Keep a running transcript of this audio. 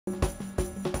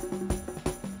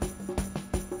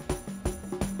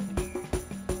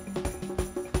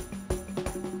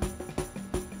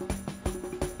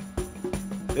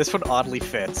This one oddly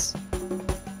fits.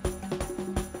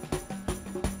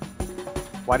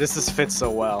 Why does this fit so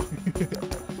well?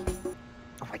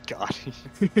 Oh my god.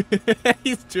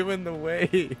 He's doing the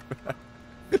wave.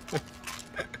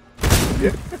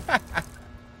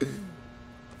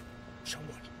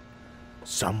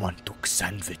 Someone took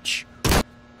sandwich.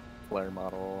 Flare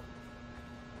model.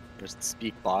 There's the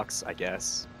speak box, I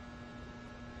guess.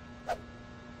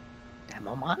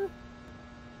 Demo man?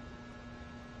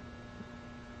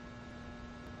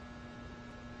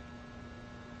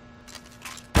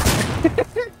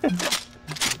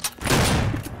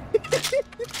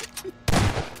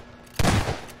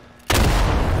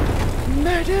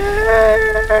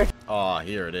 Medic! Oh,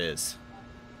 here it is.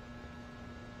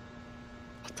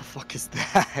 What the fuck is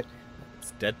that?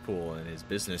 It's Deadpool in his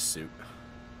business suit.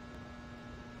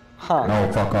 Huh.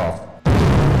 No, fuck off.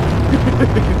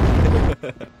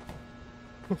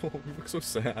 Oh, you look so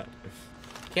sad.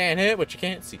 Can't hit what you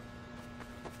can't see.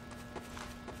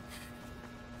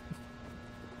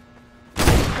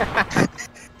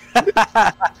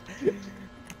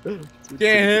 Can't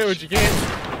hit what you can't see.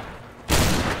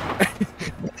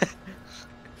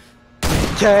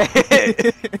 Can't.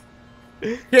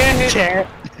 Can't hit. Can't.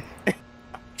 I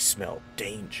smell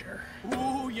danger.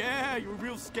 Ooh, yeah, you're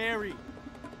real scary.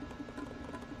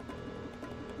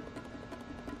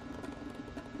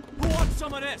 Who wants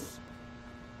some of this?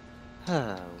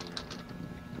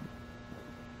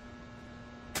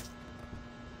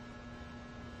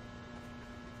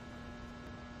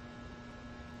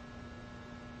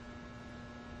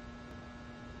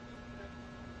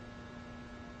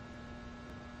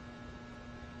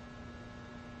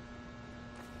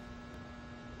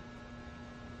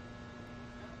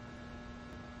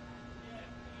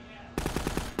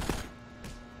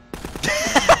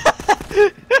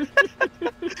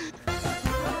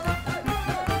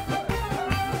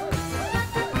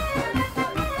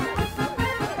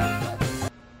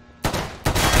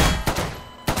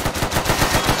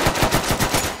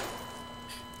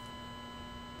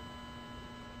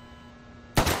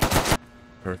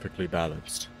 Perfectly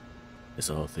balanced, as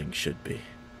all things should be.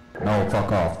 No,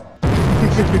 fuck off.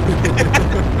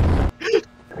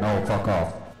 No, fuck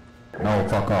off. No,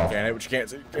 fuck off. Can't hit what you can't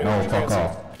see. No, fuck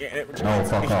off. Can't hit what you No, can't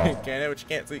see. fuck off. Can't hit what you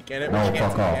can't see. Can't hit No, what you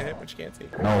can't fuck see. off. Can't hit what you can't see.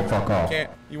 No, fuck off. Can't.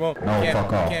 You won't. No, Can't.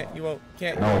 fuck off. Can't. You won't.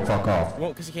 Can't. No, fuck off. You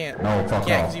won't because you can't. No, fuck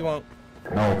Can't off. because you won't.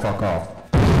 No, fuck off.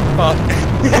 Fuck.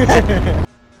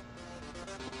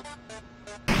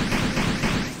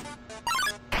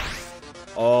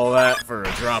 All that for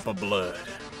a drop of blood.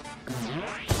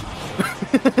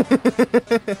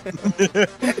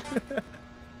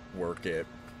 Work it.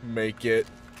 Make it.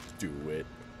 Do it.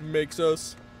 Makes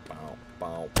us. Bow,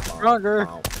 bow, bow, Stronger.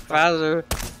 bow, Faster.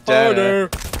 harder,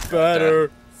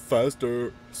 better,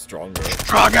 faster, stronger.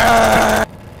 Stronger!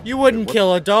 You wouldn't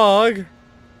kill a dog.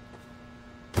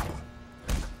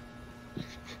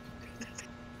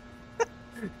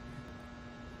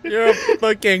 You're a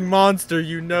fucking monster,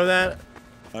 you know that?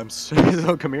 I'm sorry.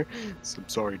 Oh, come here. I'm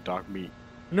sorry, dog meat.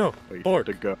 No, Wait, bark,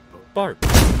 to go. bark.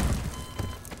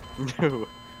 No.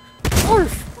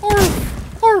 Arf,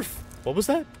 arf, arf. What was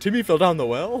that? Timmy fell down the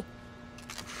well?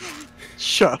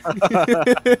 Shut up.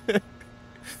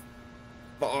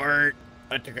 Bark.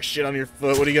 I took a shit on your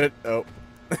foot. What are you gonna... Oh.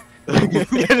 I'm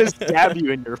gonna stab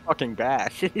you in your fucking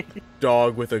back.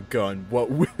 Dog with a gun.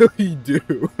 What will he do?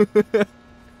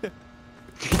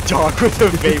 Dog with a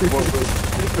vape. What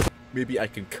will Maybe I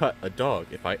can cut a dog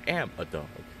if I am a dog.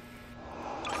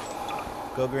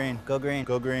 Go green, go green,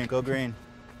 go green, go green,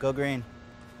 go green.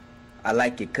 I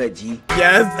like it, cut G.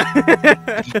 Yes!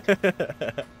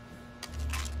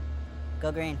 Go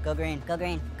green, go green, go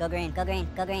green, go green, go green,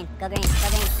 go green, go green, go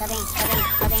green, go green, go green,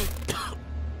 go green.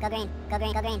 Go green, go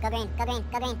green, go green, go green, go green,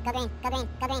 go green, go green, go green,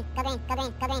 go green, go green, go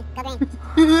green, go green, go green.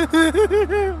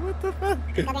 What the fuck?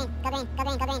 Go green, go green, go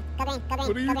green, go green, go green, go green.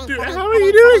 What are you go green, doing? go green, How go are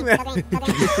you green, doing go green, go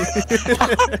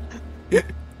green,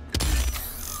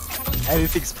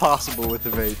 Anything's possible with the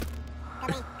vape. go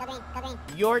green, go green, go green.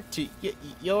 You're too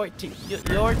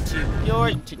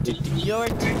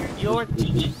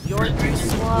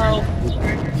slow.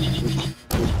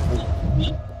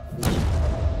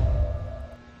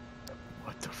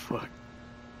 What the fuck?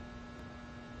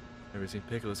 Ever seen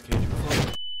Nicolas Cage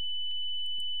before?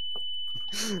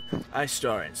 I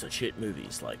star in such hit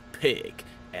movies like Pig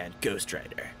and Ghost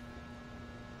Rider.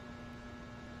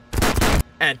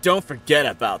 And don't forget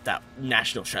about that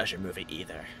National Treasure movie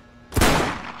either.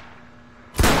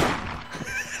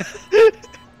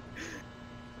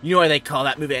 You know why they call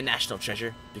that movie a National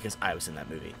Treasure? Because I was in that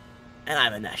movie. And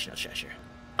I'm a National Treasure.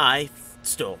 I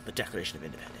stole the Declaration of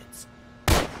Independence.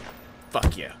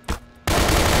 Fuck you.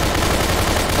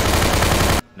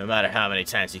 No matter how many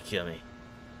times you kill me,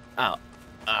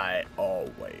 I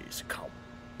always come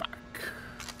back.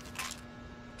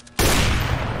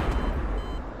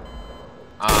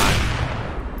 I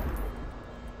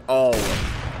always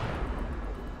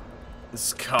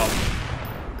come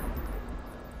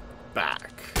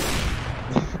back.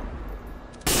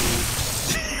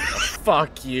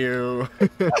 Fuck you.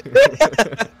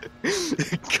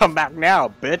 Come back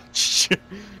now, bitch.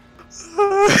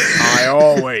 I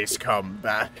always come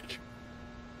back.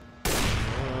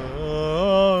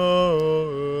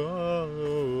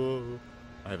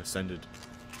 I have ascended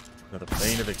another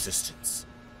plane of existence.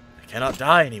 I cannot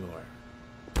die anymore.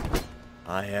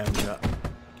 I am not.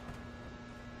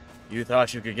 You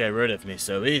thought you could get rid of me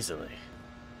so easily.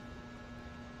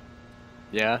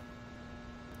 Yeah.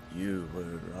 You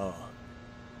were wrong.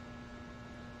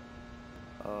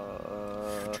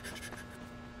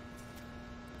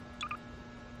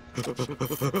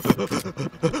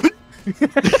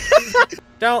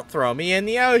 Don't throw me in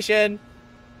the ocean.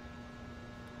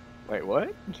 Wait,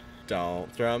 what?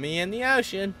 Don't throw me in the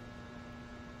ocean.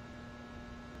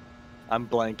 I'm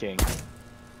blanking.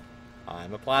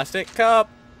 I'm a plastic cup.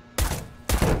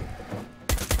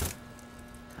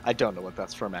 I don't know what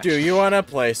that's from, actually. Do you want to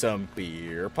play some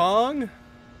beer pong?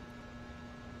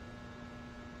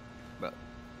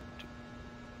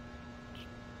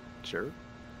 Sure.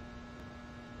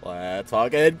 Let's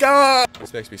fucking go!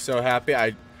 This makes me so happy.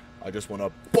 I just want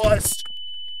to bust.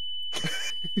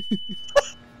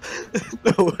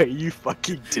 The way you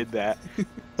fucking did that.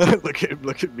 Look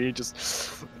at me,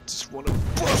 just want to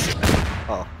bust.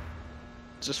 Oh.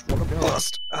 Just want to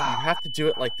bust. You have to do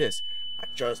it like this. I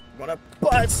just want to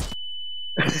bust.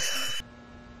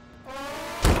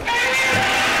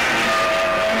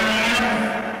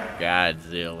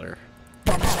 Godzilla.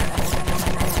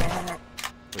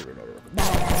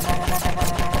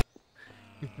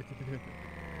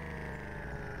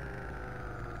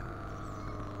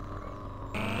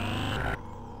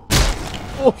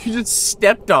 Oh, you just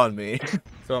stepped on me.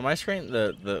 So on my screen,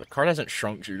 the card hasn't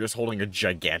shrunk, so you're just holding a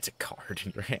gigantic card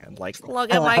in your hand. Like,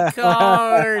 look at my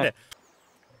card!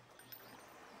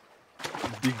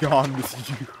 Be gone with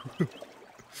you.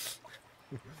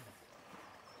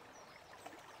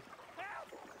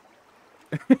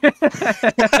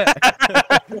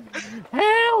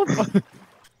 Help!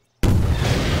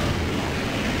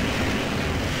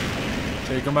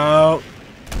 Take him out.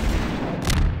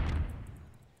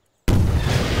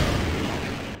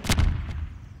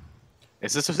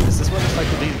 Is this what it's like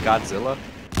to be Godzilla?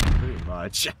 Pretty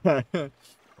much. Hold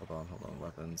on,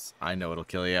 weapons. I know it'll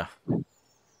kill you.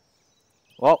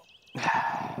 Well,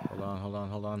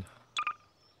 Hold on.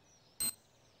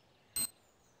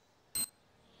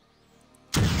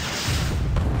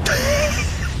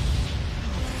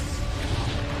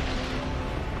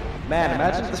 Man,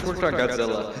 imagine if this worked on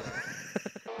Godzilla.